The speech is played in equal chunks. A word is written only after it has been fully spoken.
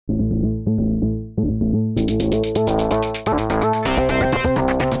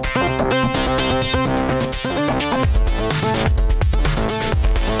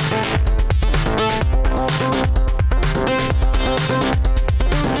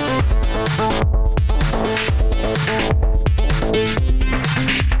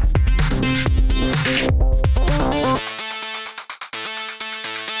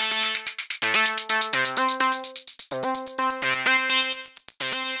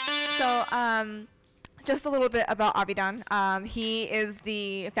So just a little bit about Avidan. He is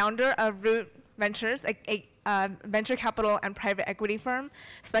the founder of Root Ventures, a venture capital and private equity firm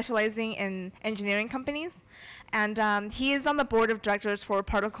specializing in engineering companies. And he is on the board of directors for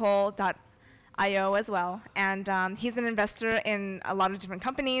Particle.io as well. And he's an investor in a lot of different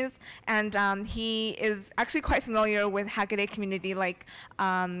companies. And he is actually quite familiar with Hackaday community like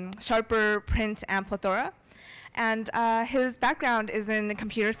Sharper, Print, and Plethora. And his background is in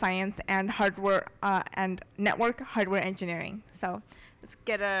computer science and hardware and network hardware engineering. So let's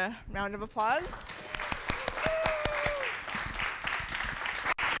get a round of applause.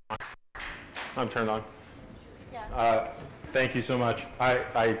 I'm turned on. Yeah. Thank you so much.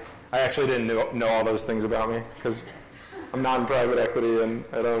 I actually didn't know all those things about me because I'm not in private equity and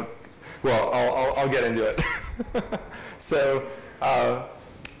I don't. Well, I'll get into it. So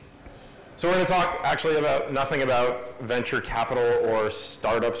we're going to talk actually about nothing about venture capital or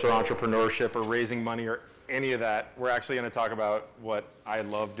startups or entrepreneurship or raising money or any of that. We're actually going to talk about what I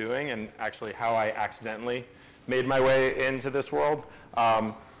love doing and actually how I accidentally made my way into this world.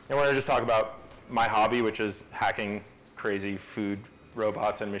 And we're going to just talk about my hobby, which is hacking crazy food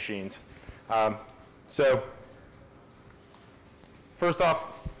robots and machines. So first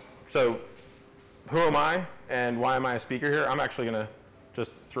off, so who am I and why am I a speaker here? I'm actually going to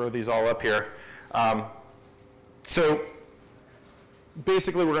just throw these all up here. So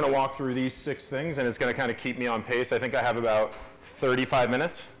basically, we're going to walk through these 6 things, and it's going to kind of keep me on pace. I think I have about 35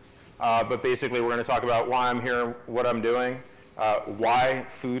 minutes. But basically, we're going to talk about why I'm here, what I'm doing, why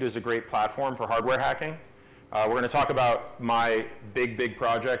food is a great platform for hardware hacking. We're going to talk about my big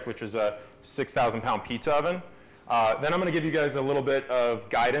project, which is a 6,000-pound pizza oven. Then I'm going to give you guys a little bit of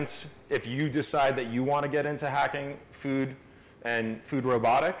guidance if you decide that you want to get into hacking food and food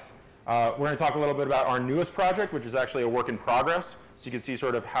robotics. We're going to talk a little bit about our newest project, which is actually a work in progress, so you can see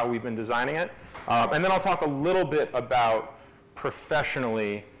sort of how we've been designing it. And then I'll talk a little bit about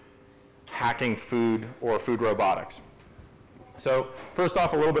professionally hacking food or food robotics. So first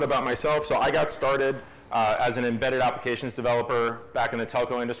off, a little bit about myself. So I got started as an embedded applications developer back in the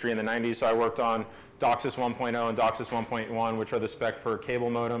telco industry in the 90s. So I worked on DOCSIS 1.0 and DOCSIS 1.1, which are the spec for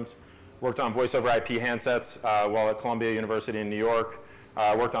cable modems. Worked on voice over IP handsets while at Columbia University in New York.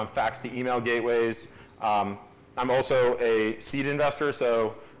 Worked on fax to email gateways. I'm also a seed investor,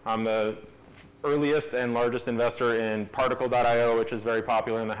 so I'm the earliest and largest investor in Particle.io, which is very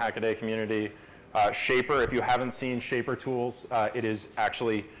popular in the Hackaday community. Shaper, if you haven't seen Shaper tools, it is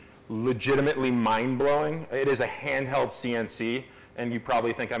actually legitimately mind-blowing. It is a handheld CNC, and you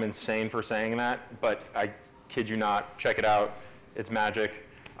probably think I'm insane for saying that, but I kid you not, check it out. It's magic.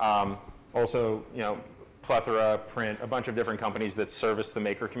 Also, you know, Plethora, Print, a bunch of different companies that service the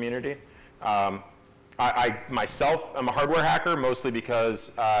maker community. I myself am a hardware hacker, mostly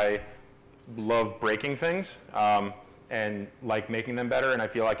because I love breaking things and like making them better. And I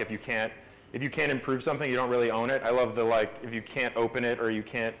feel like if you can't improve something, you don't really own it. I love the if you can't open it or you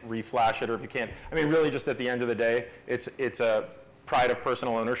can't reflash it or if you can't. I mean, really, just at the end of the day, it's a pride of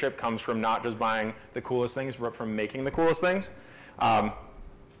personal ownership comes from not just buying the coolest things, but from making the coolest things.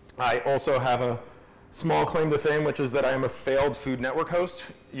 I also have a small claim to fame, which is that I am a failed Food Network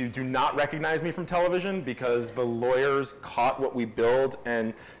host. You do not recognize me from television because the lawyers caught what we build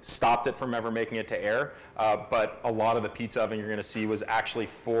and stopped it from ever making it to air. But a lot of the pizza oven you're going to see was actually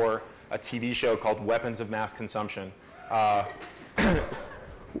for a TV show called Weapons of Mass Consumption.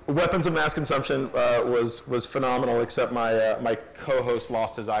 Weapons of Mass Consumption was phenomenal, except my co-host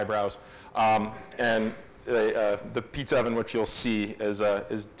lost his eyebrows. And the pizza oven, which you'll see,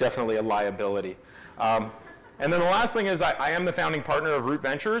 is definitely a liability. And then the last thing is I am the founding partner of Root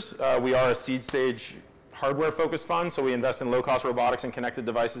Ventures. We are a seed stage hardware-focused fund, so we invest in low-cost robotics and connected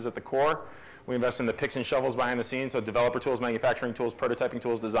devices at the core. We invest in the picks and shovels behind the scenes, so developer tools, manufacturing tools, prototyping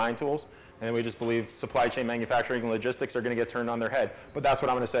tools, design tools. And then we just believe supply chain, manufacturing, and logistics are going to get turned on their head. But that's what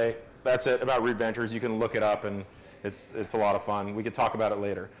I'm going to say. That's it about Root Ventures. You can look it up, and it's a lot of fun. We could talk about it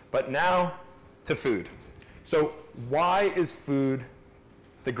later. But now to food. So why is food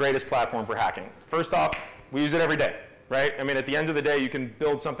the greatest platform for hacking? First off, we use it every day, right? I mean, at the end of the day, you can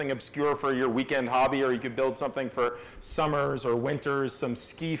build something obscure for your weekend hobby, or you could build something for summers or winters, some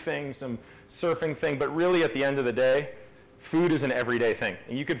ski thing, some surfing thing. But really, at the end of the day, food is an everyday thing.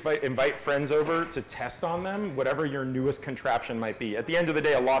 And you could invite friends over to test on them, whatever your newest contraption might be. At the end of the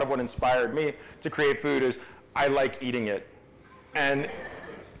day, a lot of what inspired me to create food is I like eating it. And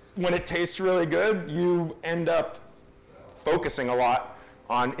when it tastes really good, you end up focusing a lot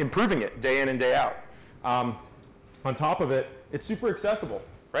on improving it day in and day out. On top of it, it's super accessible,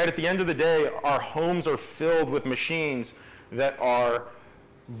 right? At the end of the day, our homes are filled with machines that are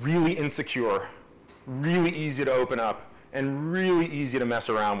really insecure, really easy to open up, and really easy to mess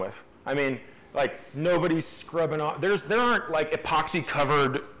around with. I mean, like, nobody's scrubbing off. There aren't like epoxy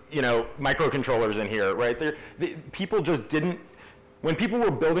covered, you know, microcontrollers in here, right? People just didn't, when people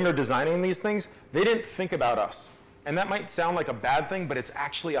were building or designing these things, they didn't think about us. And that might sound like a bad thing, but it's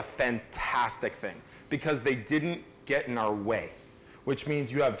actually a fantastic thing because they didn't get in our way, which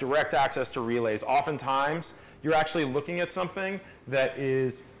means you have direct access to relays. Oftentimes, you're actually looking at something that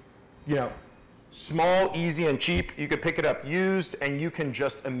is, you know, small, easy, and cheap. You could pick it up used, and you can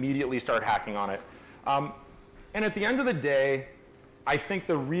just immediately start hacking on it. And at the end of the day, I think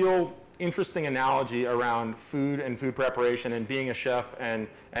the real interesting analogy around food and food preparation and being a chef and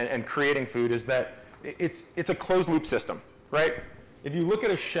creating food is that it's a closed loop system, right? If you look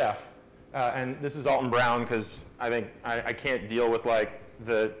at a chef, and this is Alton Brown because I think I can't deal with like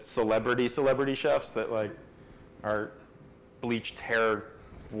the celebrity chefs that like are bleached hair,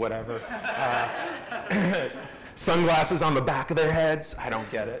 whatever. Sunglasses on the back of their heads, I don't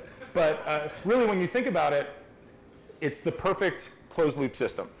get it. But really when you think about it, it's the perfect closed loop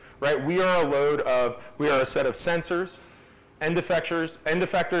system, right? We are a set of sensors, end effectors, and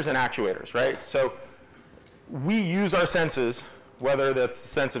actuators, right? So we use our senses, whether that's the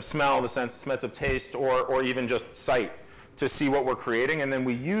sense of smell, the sense of taste, or even just sight, to see what we're creating, and then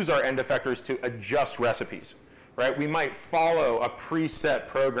we use our end effectors to adjust recipes, right? We might follow a preset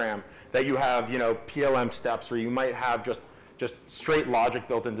program that you have, you know, PLM steps, or you might have just straight logic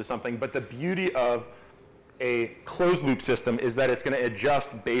built into something, but the beauty of a closed loop system is that it's going to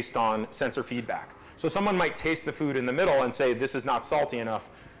adjust based on sensor feedback. So someone might taste the food in the middle and say, this is not salty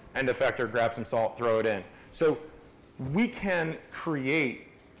enough, end effector, grab some salt, throw it in. So we can create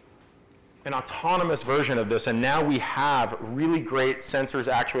an autonomous version of this, and now we have really great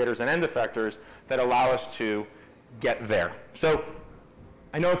sensors, actuators, and end effectors that allow us to get there. So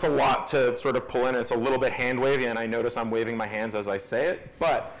I know it's a lot to sort of pull in, it's a little bit hand wavy, and I notice I'm waving my hands as I say it,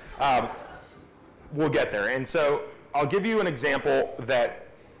 but we'll get there. And so I'll give you an example that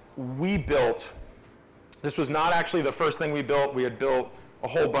we built. This was not actually the first thing we built. We had built a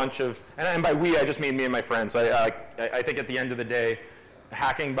whole bunch of, and by we, I just mean me and my friends. I think at the end of the day,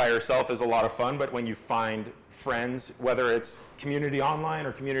 hacking by yourself is a lot of fun, but when you find friends, whether it's community online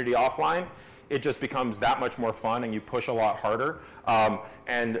or community offline, it just becomes that much more fun and you push a lot harder.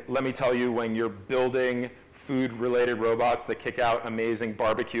 And let me tell you, when you're building food-related robots that kick out amazing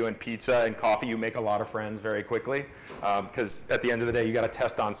barbecue and pizza and coffee, you make a lot of friends very quickly. Because at the end of the day, you got to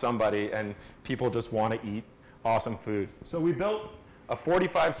test on somebody, and people just want to eat awesome food. So we built a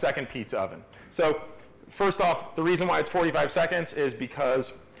 45-second pizza oven. So first off, the reason why it's 45 seconds is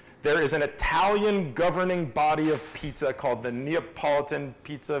because there is an Italian governing body of pizza called the Neapolitan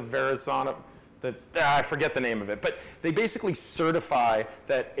Pizza Verasana. I forget the name of it, but they basically certify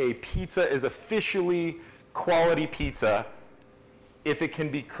that a pizza is officially quality pizza if it can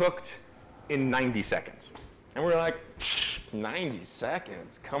be cooked in 90 seconds. And we're like, 90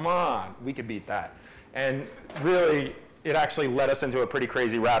 seconds, come on, we could beat that. And really, it actually led us into a pretty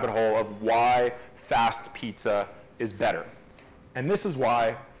crazy rabbit hole of why fast pizza is better. And this is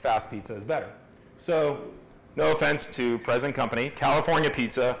why fast pizza is better. So, no offense to present company, California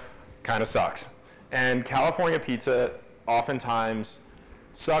pizza kind of sucks. And California pizza oftentimes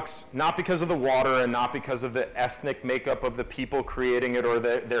sucks not because of the water and not because of the ethnic makeup of the people creating it or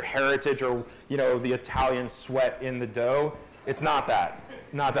their heritage or, you know, the Italian sweat in the dough. It's not that.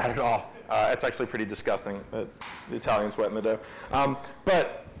 Not that at all. It's actually pretty disgusting, the Italian sweat in the dough.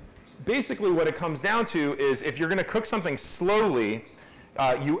 But basically what it comes down to is if you're going to cook something slowly,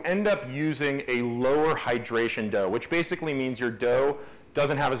 you end up using a lower hydration dough, which basically means your dough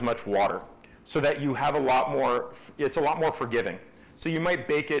doesn't have as much water, so that you have a lot more, it's a lot more forgiving. So you might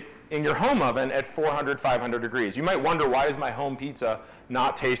bake it in your home oven at 400, 500 degrees. You might wonder, why does my home pizza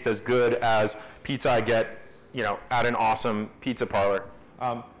not taste as good as pizza I get, you know, at an awesome pizza parlor?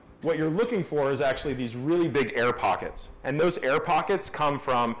 What you're looking for is actually these really big air pockets. And those air pockets come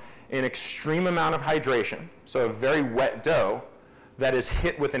from an extreme amount of hydration, so a very wet dough that is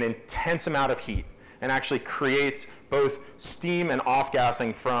hit with an intense amount of heat and actually creates both steam and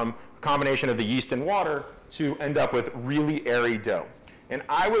off-gassing from a combination of the yeast and water to end up with really airy dough. And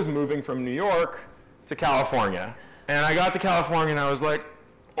I was moving from New York to California, and I got to California and I was like,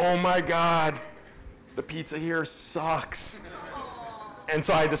 oh my God, the pizza here sucks. And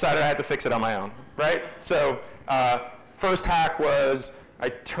so I decided I had to fix it on my own, right? So first hack was I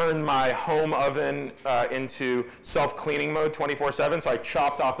turned my home oven into self-cleaning mode 24/7. So I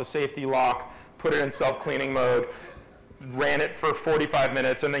chopped off the safety lock, put it in self-cleaning mode, ran it for 45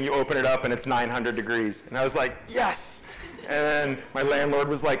 minutes, and then you open it up and it's 900 degrees. And I was like, yes! And then my landlord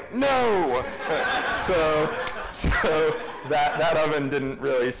was like, no. So that oven didn't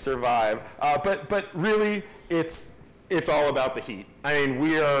really survive. But really, it's all about the heat. I mean,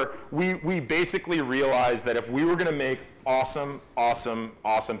 we basically realized that if we were going to make awesome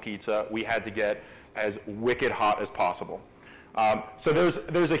pizza, we had to get as wicked hot as possible. So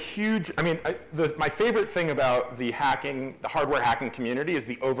there's a huge, I mean, my favorite thing about the hardware hacking community is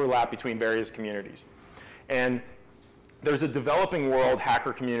the overlap between various communities. And there's a developing world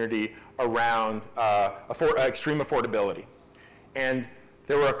hacker community around extreme affordability. And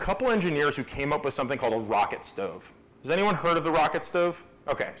there were a couple engineers who came up with something called a rocket stove. Has anyone heard of the rocket stove?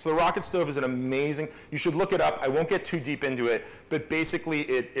 Okay, so the rocket stove is an amazing, you should look it up. I won't get too deep into it, but basically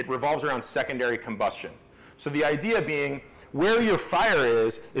it revolves around secondary combustion. So the idea being, where your fire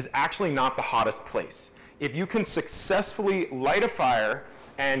is actually not the hottest place. If you can successfully light a fire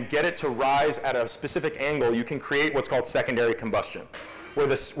and get it to rise at a specific angle, you can create what's called secondary combustion,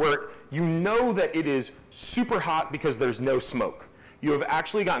 where you know that it is super hot because there's no smoke. You have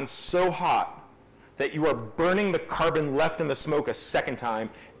actually gotten so hot that you are burning the carbon left in the smoke a second time,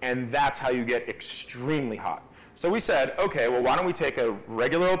 and that's how you get extremely hot. So we said, okay, well, why don't we take a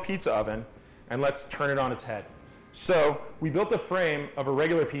regular old pizza oven and let's turn it on its head. So we built a frame of a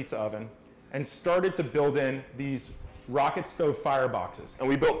regular pizza oven and started to build in these rocket stove fireboxes. And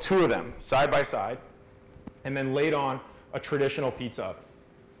we built 2 of them side by side and then laid on a traditional pizza oven.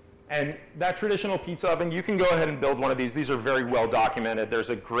 And that traditional pizza oven, you can go ahead and build one of these. These are very well documented. There's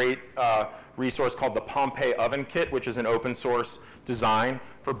a great resource called the Pompeii Oven Kit, which is an open source design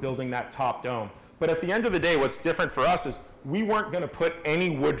for building that top dome. But at the end of the day, what's different for us is we weren't going to put any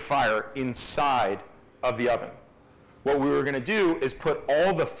wood fire inside of the oven. What we were going to do is put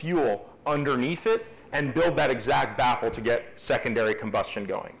all the fuel underneath it and build that exact baffle to get secondary combustion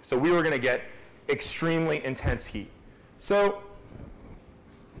going. So we were going to get extremely intense heat. So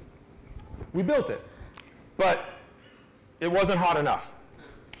we built it, but it wasn't hot enough.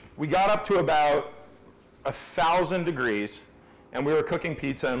 We got up to about 1,000 degrees, and we were cooking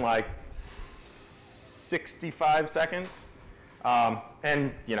pizza in like 65 seconds.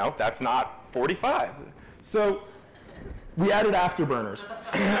 And you know, that's not 45. So we added afterburners.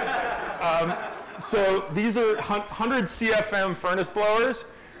 So these are 100 CFM furnace blowers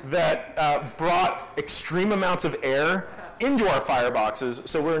that brought extreme amounts of air into our fireboxes.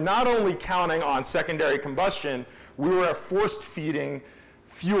 So we're not only counting on secondary combustion, we were forced feeding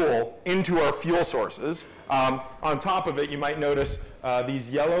fuel into our fuel sources. On top of it, you might notice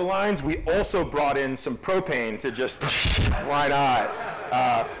these yellow lines. We also brought in some propane to just, why not?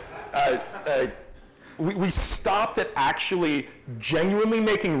 We stopped at actually genuinely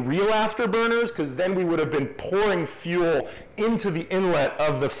making real afterburners, because then we would have been pouring fuel into the inlet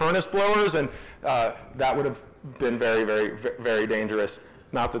of the furnace blowers, and that would have been very, very, very dangerous.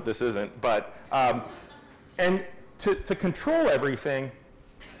 Not that this isn't, but, and to control everything,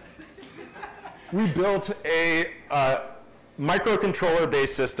 we built a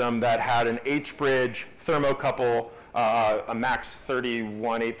microcontroller-based system that had an H-bridge thermocouple, a Max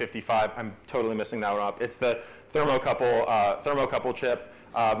 31855. I'm totally messing that one up. It's the thermocouple chip.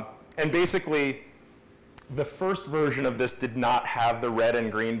 And basically, the first version of this did not have the red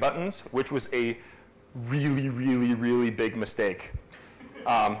and green buttons, which was a really, really, really big mistake.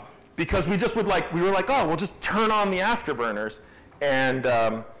 Because we were like, oh, we'll just turn on the afterburners. And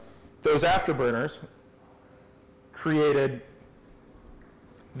those afterburners created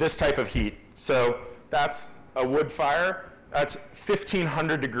this type of heat. So that's a wood fire. That's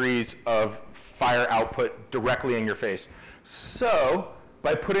 1,500 degrees of fire output directly in your face. So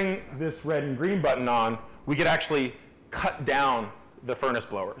by putting this red and green button on, we could actually cut down the furnace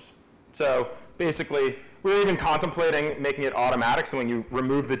blowers. So basically, we were even contemplating making it automatic, so when you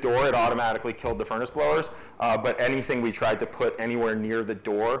remove the door, it automatically killed the furnace blowers. But anything we tried to put anywhere near the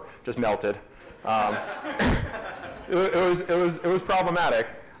door just melted. It was problematic.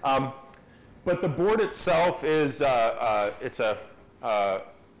 But the board itself is it's a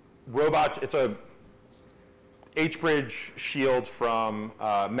H-bridge shield from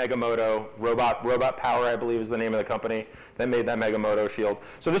Megamoto. Robot Power, I believe, is the name of the company that made that Megamoto shield.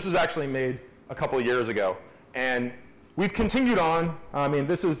 So this was actually made a couple of years ago, and we've continued on. I mean,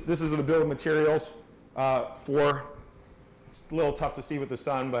 this is the bill of materials for. It's a little tough to see with the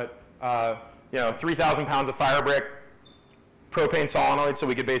sun, but 3,000 pounds of fire brick, propane solenoid, so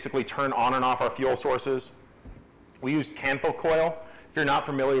we could basically turn on and off our fuel sources. We used Canthil coil. If you're not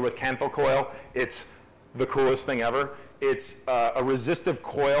familiar with Canthil coil, it's the coolest thing ever. It's a resistive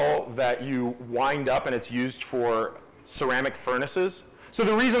coil that you wind up, and it's used for ceramic furnaces. So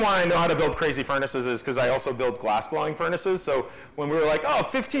the reason why I know how to build crazy furnaces is because I also build glass blowing furnaces. So when we were like, oh,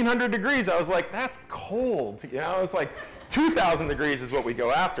 1,500 degrees, I was like, that's cold. You know, it's like 2,000 degrees is what we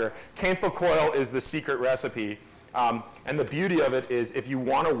go after. Canthoil coil is the secret recipe. And the beauty of it is if you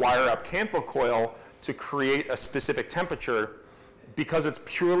want to wire up canthoil coil to create a specific temperature, because it's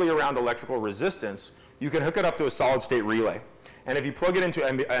purely around electrical resistance, you can hook it up to a solid state relay. And if you plug it into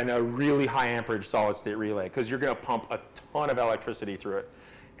a really high amperage solid state relay, because you're going to pump a ton of electricity through it.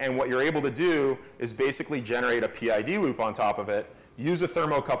 And what you're able to do is basically generate a PID loop on top of it, use a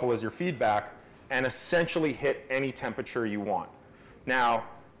thermocouple as your feedback, and essentially hit any temperature you want. Now,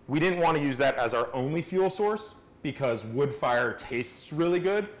 we didn't want to use that as our only fuel source because wood fire tastes really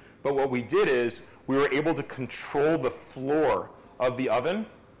good. But what we did is we were able to control the floor of the oven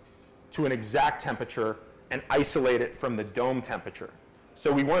to an exact temperature and isolate it from the dome temperature. So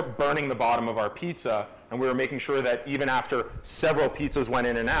we weren't burning the bottom of our pizza, and we were making sure that even after several pizzas went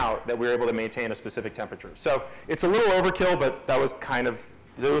in and out, that we were able to maintain a specific temperature. So it's a little overkill, but that was kind of,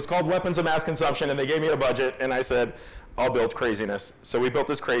 it was called weapons of mass consumption, and they gave me a budget, and I said, I'll build craziness. So we built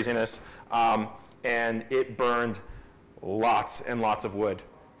this craziness, and it burned lots and lots of wood,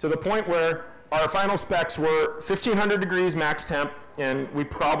 to the point where our final specs were 1,500 degrees max temp, and we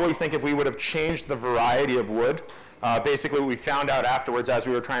probably think if we would have changed the variety of wood, basically what we found out afterwards as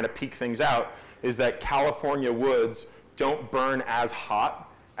we were trying to peak things out is that California woods don't burn as hot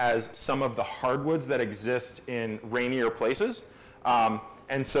as some of the hardwoods that exist in rainier places.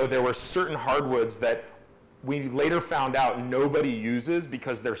 And so there were certain hardwoods that we later found out nobody uses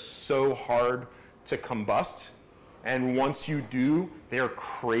because they're so hard to combust. And once you do, they're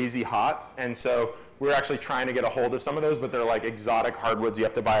crazy hot. And so we're actually trying to get a hold of some of those, but they're like exotic hardwoods you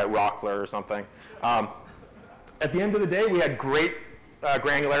have to buy at Rockler or something. At the end of the day, we had great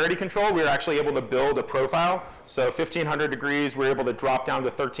granularity control. We were actually able to build a profile. So 1,500 degrees, we were able to drop down to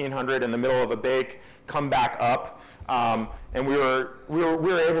 1,300 in the middle of a bake, come back up. And we were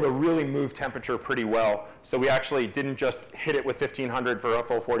able to really move temperature pretty well. So we actually didn't just hit it with 1,500 for a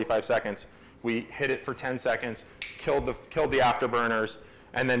full 45 seconds. We hit it for 10 seconds, killed the afterburners,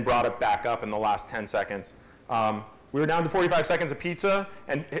 and then brought it back up in the last 10 seconds. We were down to 45 seconds of pizza.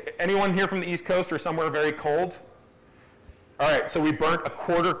 And anyone here from the East Coast or somewhere very cold? All right, so we burnt a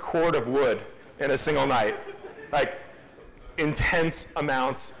quarter quart of wood in a single night. Like, intense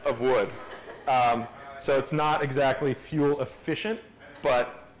amounts of wood. So it's not exactly fuel efficient,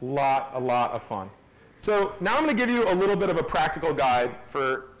 but a lot of fun. So now I'm going to give you a little bit of a practical guide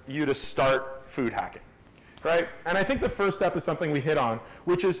for you to start food hacking, right? And I think the first step is something we hit on,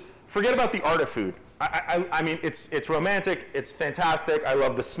 which is forget about the art of food. I mean, it's romantic, it's fantastic. I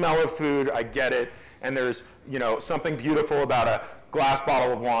love the smell of food, I get it. And there's, you know, something beautiful about a glass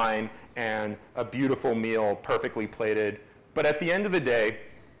bottle of wine and a beautiful meal perfectly plated. But at the end of the day,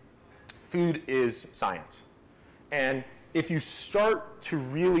 food is science. And if you start to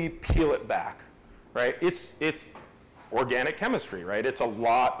really peel it back, right, it's organic chemistry, right? It's a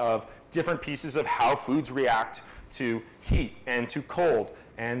lot of different pieces of how foods react to heat and to cold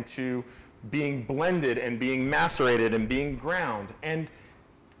and to being blended and being macerated and being ground. And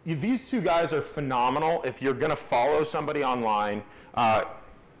these two guys are phenomenal. If you're going to follow somebody online,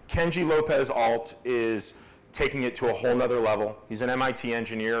 Kenji Lopez Alt is taking it to a whole nother level. He's an MIT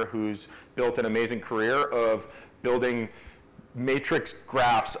engineer who's built an amazing career of building matrix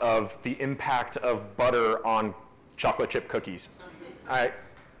graphs of the impact of butter on chocolate chip cookies.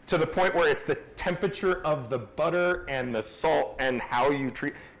 To the point where it's the temperature of the butter and the salt and how you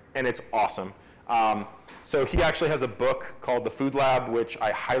treat, and it's awesome. So he actually has a book called The Food Lab, which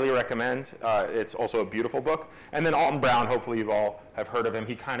I highly recommend. It's also a beautiful book. And then Alton Brown, hopefully you all have heard of him.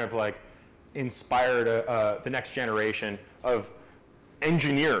 He kind of like inspired the next generation of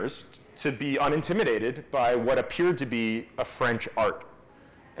engineers to be unintimidated by what appeared to be a French art.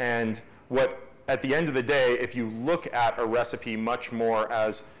 And what, at the end of the day, if you look at a recipe much more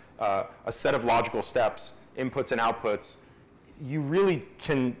as a set of logical steps, inputs and outputs, you really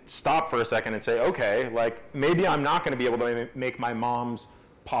can stop for a second and say, okay, like maybe I'm not going to be able to make my mom's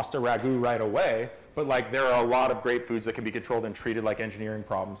pasta ragu right away, but like there are a lot of great foods that can be controlled and treated like engineering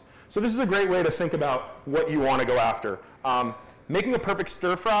problems. So this is a great way to think about what you want to go after. Making a perfect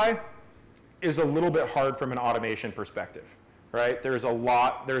stir fry is a little bit hard from an automation perspective, right? There's a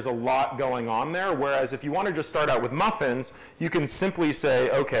lot going on there, whereas if you want to just start out with muffins, you can simply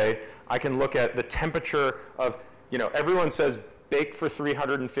say, okay, I can look at the temperature of, you know, everyone says bake for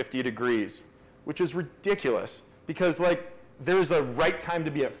 350 degrees, which is ridiculous because like there's a right time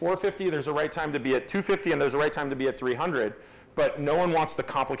to be at 450, there's a right time to be at 250, and there's a right time to be at 300, but no one wants to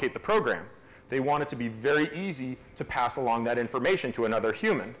complicate the program. They want it to be very easy to pass along that information to another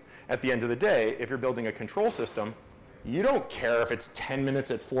human. At the end of the day, if you're building a control system, you don't care if it's 10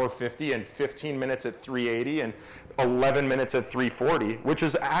 minutes at 450 and 15 minutes at 380 and 11 minutes at 340, which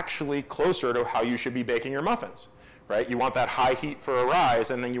is actually closer to how you should be baking your muffins, right? You want that high heat for a rise,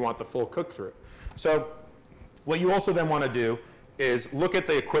 and then you want the full cook through. So what you also then want to do is look at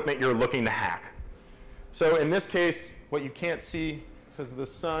the equipment you're looking to hack. So in this case, what you can't see because of the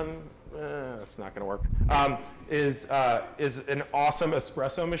sun, that's not going to work, is an awesome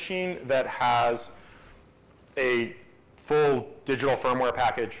espresso machine that has a full digital firmware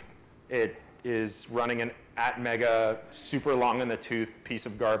package. It is running an Atmega super long in the tooth piece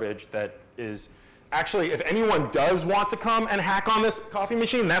of garbage that is actually, if anyone does want to come and hack on this coffee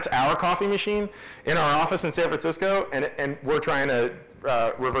machine, that's our coffee machine in our office in San Francisco, and we're trying to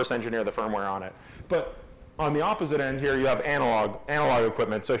reverse engineer the firmware on it. But on the opposite end here, you have analog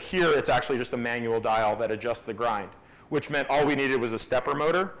equipment. So here, it's actually just a manual dial that adjusts the grind, which meant all we needed was a stepper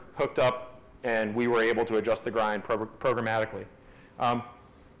motor hooked up, and we were able to adjust the grind programmatically.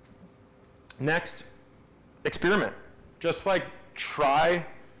 Next, experiment. Just like try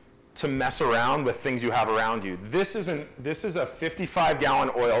to mess around with things you have around you. This is a 55-gallon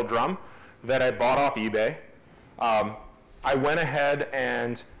oil drum that I bought off eBay. I went ahead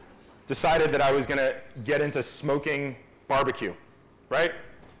and decided that I was going to get into smoking barbecue, right?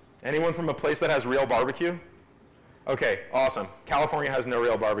 Anyone from a place that has real barbecue? Okay, awesome. California has no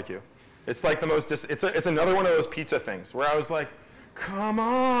real barbecue. It's like the most, it's another one of those pizza things where I was like, come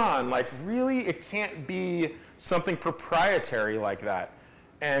on, like really, it can't be something proprietary like that.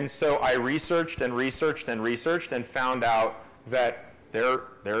 And so I researched and researched and researched and found out that there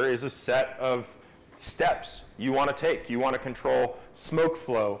is a set of steps you want to take. You want to control smoke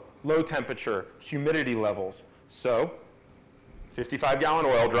flow, low temperature, humidity levels. So 55-gallon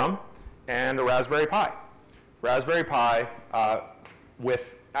oil drum and a Raspberry Pi. Raspberry Pi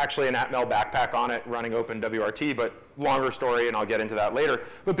with actually an Atmel backpack on it running OpenWRT, but longer story, and I'll get into that later.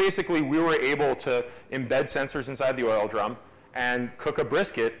 But basically, we were able to embed sensors inside the oil drum and cook a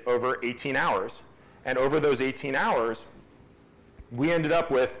brisket over 18 hours. And over those 18 hours, we ended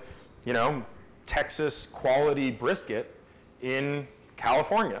up with, you know, Texas quality brisket in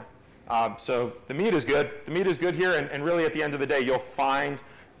California. So the meat is good. The meat is good here, and really at the end of the day, you'll find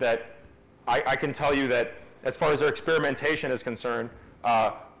that I can tell you that as far as our experimentation is concerned,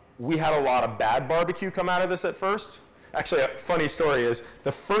 we had a lot of bad barbecue come out of this at first. Actually, a funny story is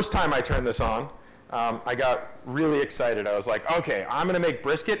the first time I turned this on, I got really excited. I was like, okay, I'm going to make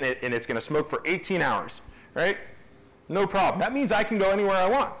brisket, and it's going to smoke for 18 hours, right? No problem. That means I can go anywhere I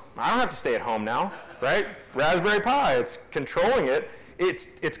want. I don't have to stay at home now, right? Raspberry Pi, it's controlling it.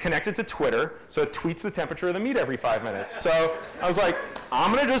 It's connected to Twitter, so it tweets the temperature of the meat every 5 minutes. So I was like,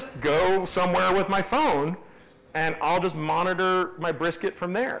 I'm going to just go somewhere with my phone, and I'll just monitor my brisket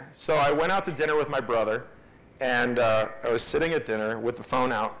from there. So I went out to dinner with my brother, and I was sitting at dinner with the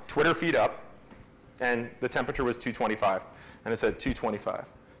phone out, Twitter feed up, and the temperature was 225. And it said 225,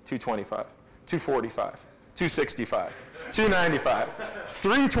 225, 245, 265, 295,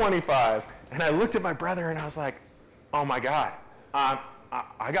 325. And I looked at my brother and I was like, oh my God,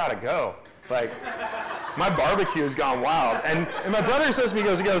 I gotta go. Like, my barbecue has gone wild. And my brother says to me,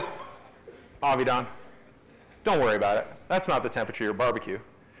 he goes, Avidan, don't worry about it. That's not the temperature of your barbecue.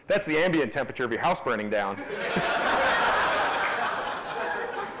 That's the ambient temperature of your house burning down.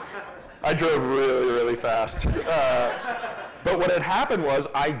 I drove really, really fast. But what had happened was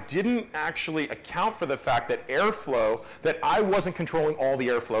I didn't actually account for the fact that that I wasn't controlling all the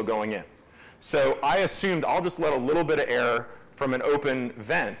airflow going in. So I assumed I'll just let a little bit of air from an open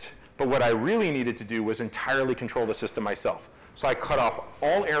vent, but what I really needed to do was entirely control the system myself. So I cut off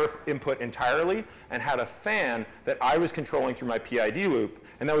all air input entirely and had a fan that I was controlling through my PID loop,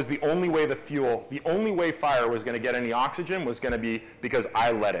 and that was the only way the only way fire was going to get any oxygen was going to be because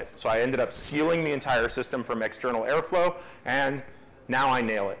I let it. So I ended up sealing the entire system from external airflow, and now I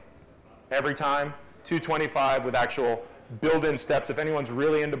nail it. Every time, 225 with actual built-in steps. If anyone's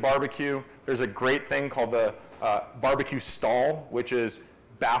really into barbecue, there's a great thing called the barbecue stall, which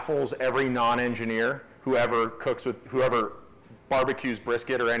baffles every non-engineer whoever barbecues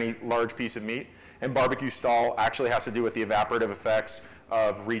brisket or any large piece of meat. And barbecue stall actually has to do with the evaporative effects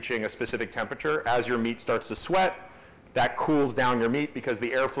of reaching a specific temperature. As your meat starts to sweat, that cools down your meat because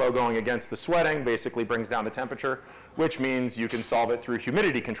the airflow going against the sweating basically brings down the temperature, which means you can solve it through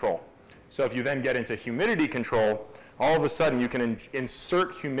humidity control. So if you then get into humidity control, all of a sudden you can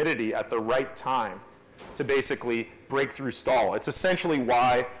insert humidity at the right time to basically break through stall. It's essentially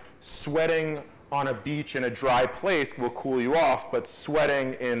why sweating on a beach in a dry place will cool you off, but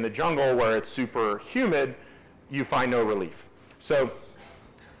sweating in the jungle where it's super humid, you find no relief. So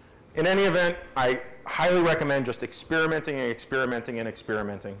in any event, I highly recommend just experimenting and experimenting and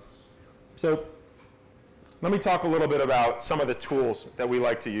experimenting. So let me talk a little bit about some of the tools that we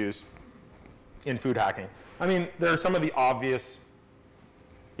like to use in food hacking. I mean, there are some of the obvious,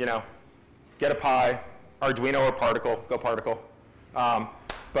 you know, get a pie, Arduino or particle, go particle.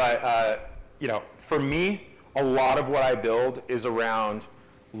 You know, for me, a lot of what I build is around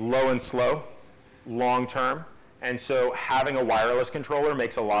low and slow, long term. And so having a wireless controller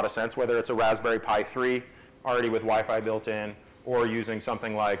makes a lot of sense, whether it's a Raspberry Pi 3 already with Wi-Fi built in, or using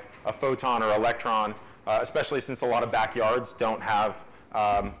something like a Photon or Electron, especially since a lot of backyards don't have,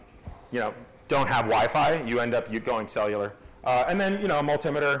 don't have Wi-Fi. You end up going cellular. And then, you know,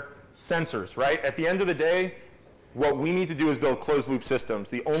 multimeter sensors, right? At the end of the day, what we need to do is build closed-loop systems.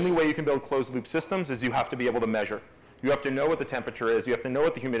 The only way you can build closed-loop systems is you have to be able to measure. You have to know what the temperature is. You have to know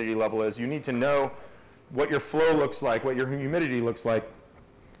what the humidity level is. You need to know what your flow looks like, what your humidity looks like.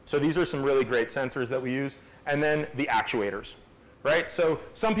 So these are some really great sensors that we use. And then the actuators, right? So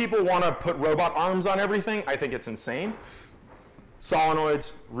some people want to put robot arms on everything. I think it's insane.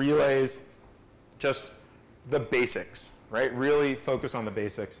 Solenoids, relays, just the basics, right? Really focus on the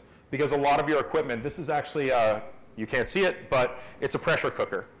basics. Because a lot of your equipment, this is actually, you can't see it, but it's a pressure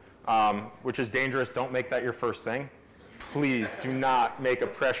cooker, which is dangerous. Don't make that your first thing. Please do not make a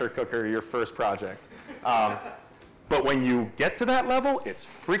pressure cooker your first project. But when you get to that level, it's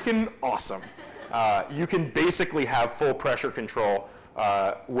freaking awesome. You can basically have full pressure control,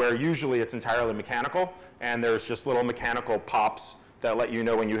 where usually it's entirely mechanical, and there's just little mechanical pops that let you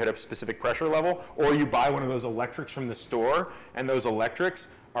know when you hit a specific pressure level, or you buy one of those electrics from the store, and those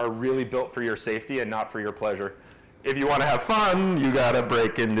electrics are really built for your safety and not for your pleasure. If you want to have fun, you gotta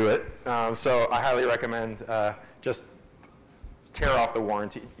break into it. So I highly recommend just tear off the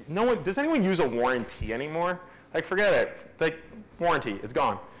warranty. Does anyone use a warranty anymore? Like, forget it. Like, warranty, it's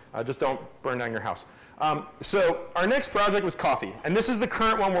gone. Just don't burn down your house. So our next project was coffee, and this is the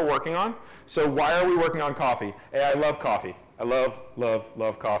current one we're working on. So why are we working on coffee? A, I love coffee. I love, love,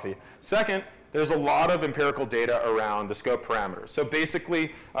 love coffee. Second, there's a lot of empirical data around the scope parameters. So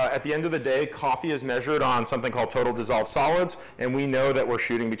basically, at the end of the day, coffee is measured on something called total dissolved solids, and we know that we're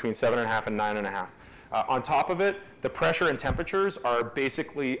shooting between 7.5 and 9.5. On top of it, the pressure and temperatures are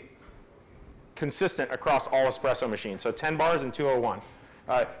basically consistent across all espresso machines, so 10 bars and 201.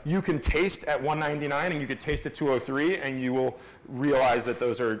 You can taste at 199 and you could taste at 203, and you will realize that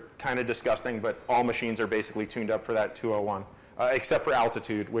those are kind of disgusting, but all machines are basically tuned up for that 201. Except for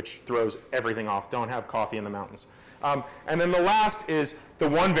altitude, which throws everything off. Don't have coffee in the mountains. And then the last is the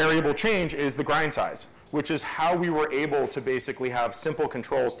one variable change is the grind size, which is how we were able to basically have simple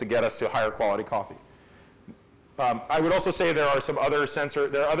controls to get us to higher quality coffee. I would also say there are some other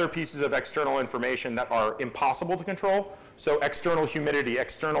there are other pieces of external information that are impossible to control. So external humidity,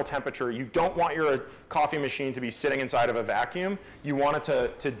 external temperature. You don't want your coffee machine to be sitting inside of a vacuum. You want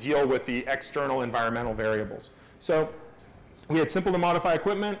it to deal with the external environmental variables. So we had simple to modify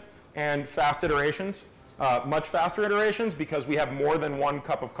equipment and fast iterations, much faster iterations because we have more than 1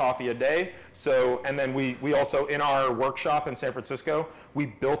 cup of coffee a day. So, and then we also, in our workshop in San Francisco, we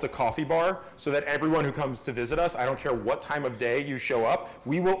built a coffee bar so that everyone who comes to visit us, I don't care what time of day you show up,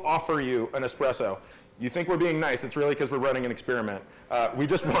 we will offer you an espresso. You think we're being nice, it's really because we're running an experiment. We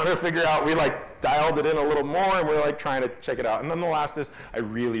just want to figure out, we like dialed it in a little more and we're like trying to check it out. And then the last is, I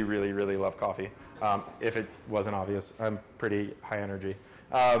really, really, really love coffee. If it wasn't obvious, I'm pretty high energy.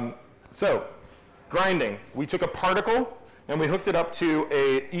 So, grinding. We took a particle and we hooked it up to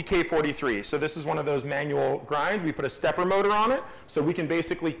a EK43. So this is one of those manual grinds. We put a stepper motor on it, so we can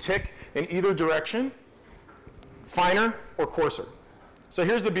basically tick in either direction, finer or coarser. So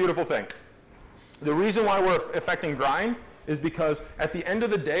here's the beautiful thing. The reason why we're affecting grind is because at the end of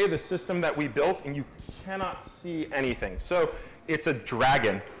the day, the system that we built, and you cannot see anything. So it's a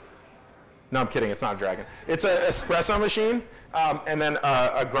dragon. No, I'm kidding, it's not a dragon. It's an espresso machine and then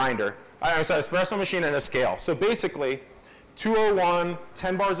a grinder. I'm sorry, espresso machine and a scale. So basically, 201,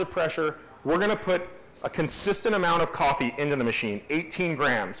 10 bars of pressure, we're gonna put a consistent amount of coffee into the machine, 18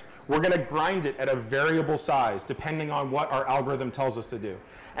 grams. We're gonna grind it at a variable size depending on what our algorithm tells us to do.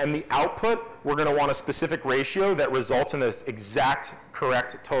 And the output, we're gonna want a specific ratio that results in this exact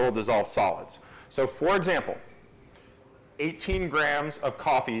correct total dissolved solids. So for example, 18 grams of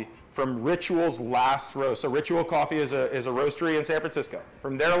coffee from Ritual's last roast. So Ritual Coffee is a roastery in San Francisco.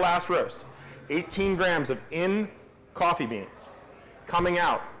 From their last roast, 18 grams of coffee beans coming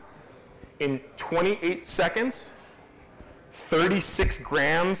out in 28 seconds 36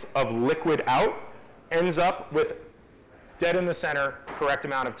 grams of liquid out ends up with dead in the center, correct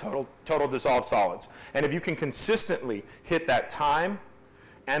amount of total dissolved solids. And if you can consistently hit that time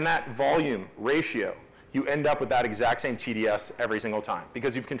and that volume ratio, you end up with that exact same TDS every single time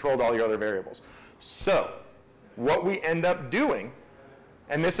because you've controlled all your other variables. So what we end up doing,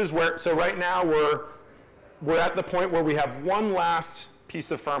 and this is where, so right now we're at the point where we have one last piece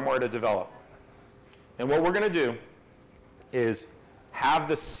of firmware to develop. And what we're going to do is have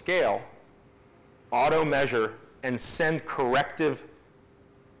the scale auto measure and send corrective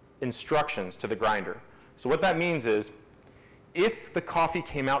instructions to the grinder. So what that means is if the coffee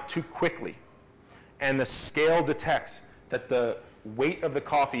came out too quickly and the scale detects that the weight of the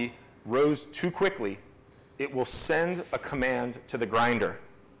coffee rose too quickly, it will send a command to the grinder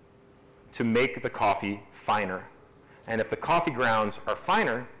to make the coffee finer. And if the coffee grounds are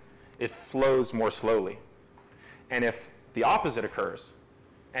finer, it flows more slowly. And if the opposite occurs,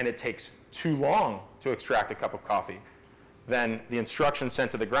 and it takes too long to extract a cup of coffee, then the instruction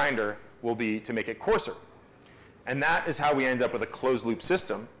sent to the grinder will be to make it coarser. And that is how we end up with a closed loop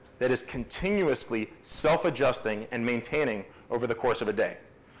system that is continuously self-adjusting and maintaining over the course of a day.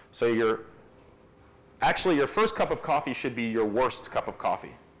 So actually your first cup of coffee should be your worst cup of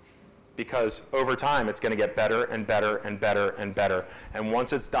coffee, because over time it's going to get better and better and better and better. And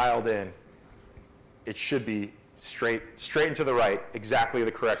once it's dialed in, it should be straight and to the right, exactly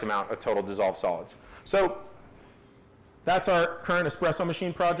the correct amount of total dissolved solids. So that's our current espresso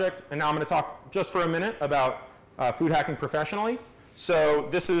machine project. And now I'm going to talk just for a minute about food hacking professionally. So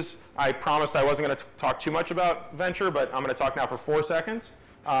this is, I promised I wasn't going to talk too much about venture, but I'm going to talk now for 4 seconds.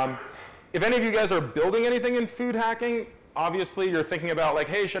 If any of you guys are building anything in food hacking, obviously you're thinking about like,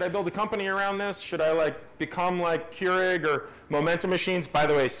 hey, should I build a company around this? Should I like become like Keurig or Momentum Machines? By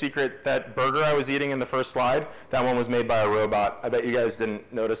the way, secret, that burger I was eating in the first slide, that one was made by a robot. I bet you guys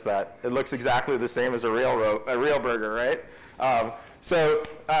didn't notice that. It looks exactly the same as a real burger, right?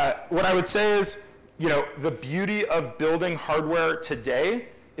 What I would say is, you know, the beauty of building hardware today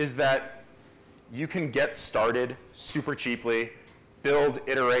is that you can get started super cheaply, build,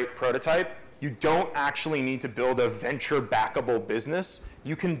 iterate, prototype. You don't actually need to build a venture backable business.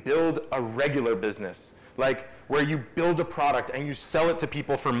 You can build a regular business, like where you build a product and you sell it to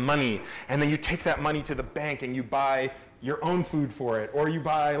people for money, and then you take that money to the bank and you buy your own food for it, or you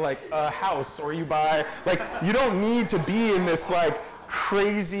buy like a house, or you buy, like, you don't need to be in this like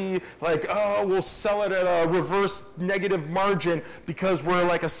crazy, like, oh, we'll sell it at a reverse negative margin because we're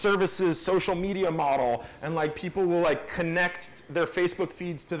like a services social media model, and like people will like connect their Facebook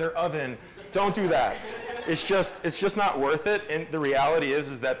feeds to their oven. Don't do that. It's just not worth it. And the reality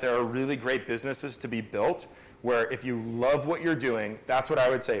is that there are really great businesses to be built where if you love what you're doing, that's what I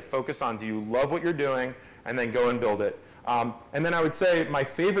would say. Focus on, do you love what you're doing? And then go and build it. And then I would say my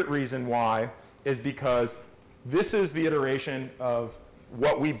favorite reason why is because this is the iteration of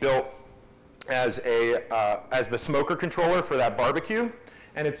what we built as the smoker controller for that barbecue.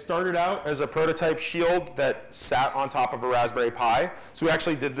 And it started out as a prototype shield that sat on top of a Raspberry Pi. So we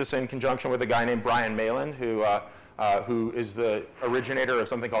actually did this in conjunction with a guy named Brian Mayland, who is the originator of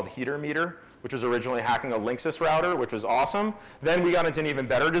something called Heater Meter, which was originally hacking a Linksys router, which was awesome. Then we got into an even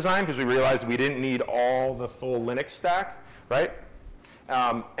better design because we realized we didn't need all the full Linux stack, right?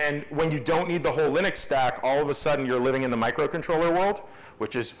 And when you don't need the whole Linux stack, all of a sudden you're living in the microcontroller world,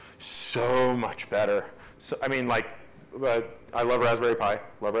 which is so much better. So, I mean, like, I love Raspberry Pi,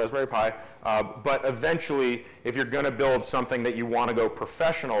 but eventually, if you're going to build something that you want to go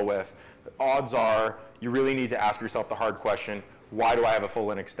professional with, odds are you really need to ask yourself the hard question, why do I have a full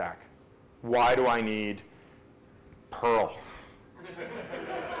Linux stack? Why do I need Perl?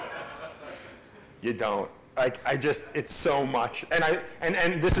 You don't. Like, it's so much.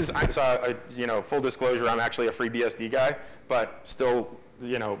 And this is, you know, full disclosure, I'm actually a FreeBSD guy, but still,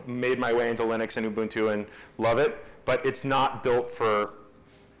 you know, made my way into Linux and Ubuntu and love it. But it's not built for,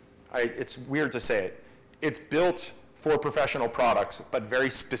 it's weird to say it. It's built for professional products, but very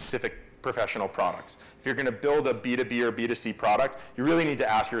specific professional products. If you're going to build a B2B or B2C product, you really need to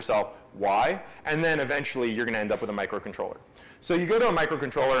ask yourself why, and then eventually you're going to end up with a microcontroller. So you go to a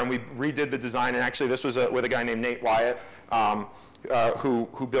microcontroller, and we redid the design, and actually this was with a guy named Nate Wyatt,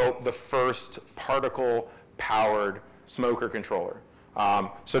 who built the first particle-powered smoker controller.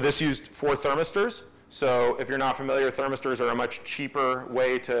 So this used 4 thermistors. So if you're not familiar, thermistors are a much cheaper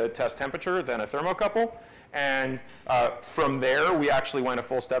way to test temperature than a thermocouple. And from there, we actually went a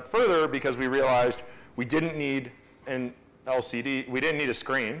full step further because we realized we didn't need an LCD. We didn't need a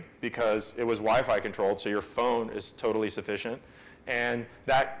screen because it was Wi-Fi controlled, so your phone is totally sufficient. and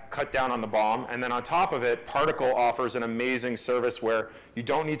that cut down on the BOM. And then on top of it, Particle offers an amazing service where you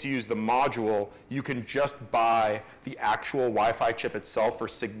don't need to use the module. You can just buy the actual Wi-Fi chip itself for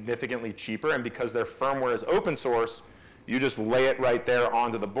significantly cheaper, and because their firmware is open source, you just lay it right there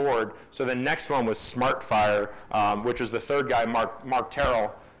onto the board. So the next one was SmartFire, which was the third guy, Mark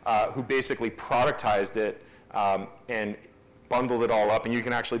Terrell, who basically productized it and bundled it all up, and you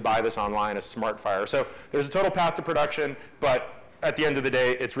can actually buy this online as SmartFire. So there's a total path to production, but at the end of the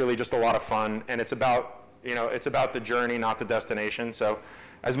day, it's really just a lot of fun, and it's about, it's about the journey, not the destination. So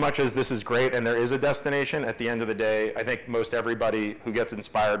as much as this is great and there is a destination, at the end of the day, I think most everybody who gets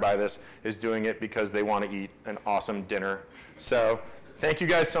inspired by this is doing it because they want to eat an awesome dinner. So thank you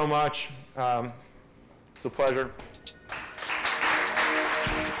guys so much. It's a pleasure.